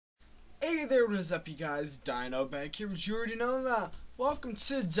Hey there, what is up you guys? Dino back here, but you already know that. Welcome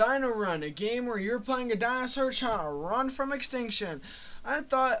to Dino Run, a game where you're playing a dinosaur trying to run from extinction. I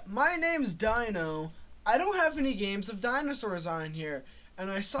thought, my name's Dino, I don't have any games of dinosaurs on here.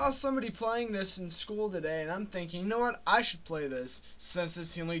 And I saw somebody playing this in school today, and I'm thinking, you know what, I should play this, since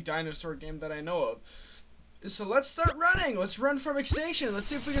it's the only dinosaur game that I know of. So let's start running. Let's run from extinction. Let's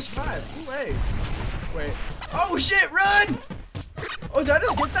see if we can survive. Ooh, eggs. Wait. Oh shit, run! Oh, did I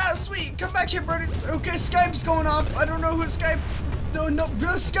just get that? Sweet. Come back here, buddy. Okay, Skype's going off. I don't know who Skype. No,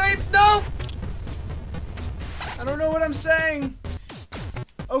 Skype. No! I don't know what I'm saying.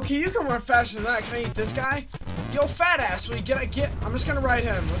 Okay, you can run faster than that. Can I eat this guy? Yo, fat ass. Will you get? I'm just gonna ride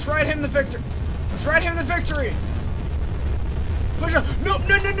him. Let's ride him to victory. Let's ride him to victory. Push up. Nope,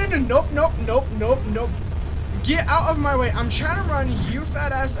 nope. Get out of my way. I'm trying to run. You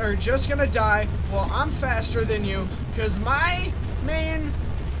fat ass are just gonna die while I'm faster than you. Because my main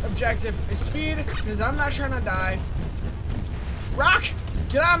objective is speed. Because I'm not trying to die. Rock!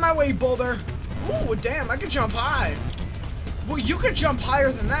 Get out of my way, boulder. Ooh, damn. I can jump high. Well, you can jump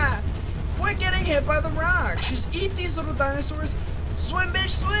higher than that. Quit getting hit by the rocks. Just eat these little dinosaurs. Swim, bitch.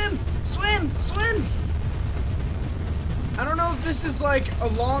 Swim. Swim. I don't know if this is like a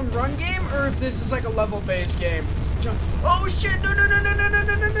long run game or if this is like a level-based game. Jump. Oh shit! No!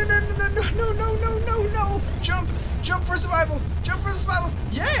 Jump for survival!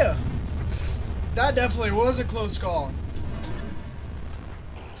 Yeah! That definitely was a close call.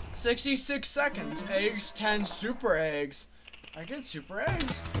 66 seconds. Eggs, 10 super eggs. I get super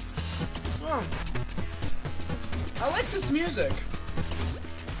eggs. Oh. I like this music.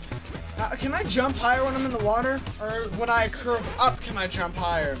 Can I jump higher when I'm in the water? Or when I curve up, can I jump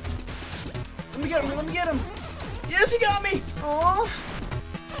higher? Let me get him. Yes, he got me! Aww.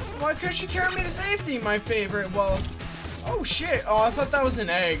 Why couldn't she carry me to safety? My favorite. Well, oh shit. Oh, I thought that was an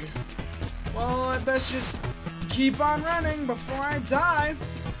egg. Well, I best just keep on running before I die.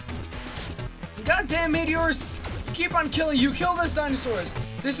 Goddamn meteors. You keep on killing. You kill those dinosaurs.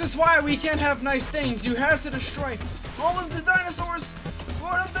 This is why we can't have nice things. You have to destroy all of the dinosaurs.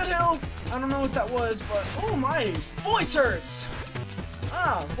 Going up that hill. I don't know what that was, but oh my voice hurts.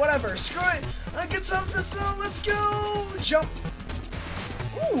 Ah, whatever. Screw it. I get something. So let's go. Jump.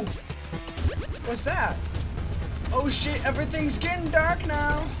 Ooh. What's that? Oh shit! Everything's getting dark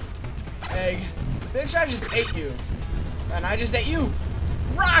now. Egg. Bitch, I just ate you. And I just ate you.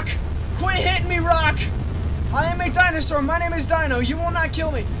 Rock. Quit hitting me, Rock. I am a dinosaur. My name is Dino. You will not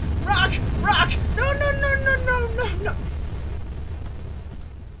kill me. Rock. No.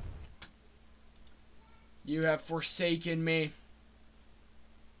 You have forsaken me.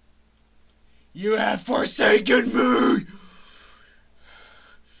 You have forsaken me!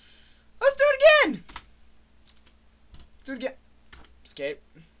 Let's do it again! Escape.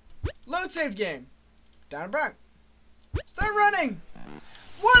 Load save game. Down and back. Start running!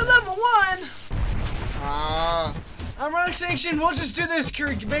 Level 1! I'm on extinction. We'll just do this.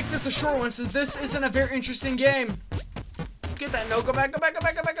 Make this a short one since this isn't a very interesting game. Get that. No, go back. I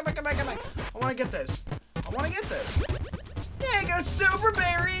want to get this. Yeah, I got a silver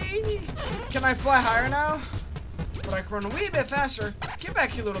berry. Can I fly higher now? But I can run a wee bit faster. Get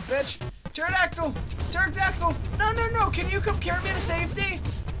back, you little bitch. Pterodactyl. No. Can you come carry me to safety?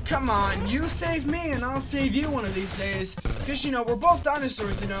 Come on, you save me and I'll save you one of these days. Because, you know, we're both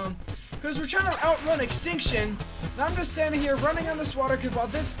dinosaurs, you know. Because we're trying to outrun extinction. And I'm just standing here running on this water because while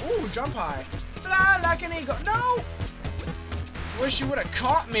this... Ooh, jump high. Fly like an eagle. No! Wish you would have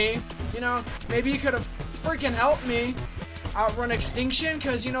caught me. You know, maybe you could have freaking helped me outrun extinction.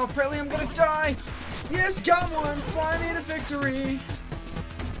 Because, you know, apparently I'm going to die. Yes, got one. Fly me to victory.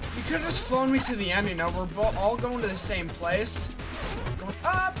 You could have just flown me to the end, you know. We're all going to the same place. Going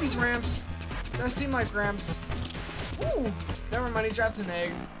up these ramps. That seem like ramps. Ooh, never mind, he dropped an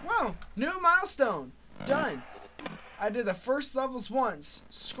egg. Wow, new milestone. Done. I did the first levels once.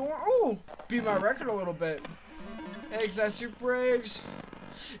 Score. Ooh, beat my record a little bit. Eggs, that's super eggs.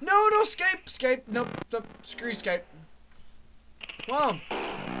 No, Skype. Nope, screw Skype. Whoa.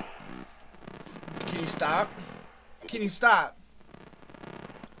 Can you stop?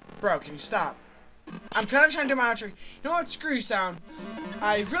 Bro, can you stop? I'm kind of trying to do my outro. You know what? Screw you, sound.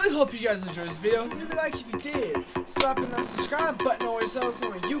 I really hope you guys enjoyed this video. Leave a like if you did. Slap in that subscribe button. Always helps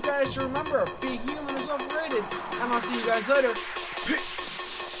you guys to remember being human is overrated. And I'll see you guys later. Peace.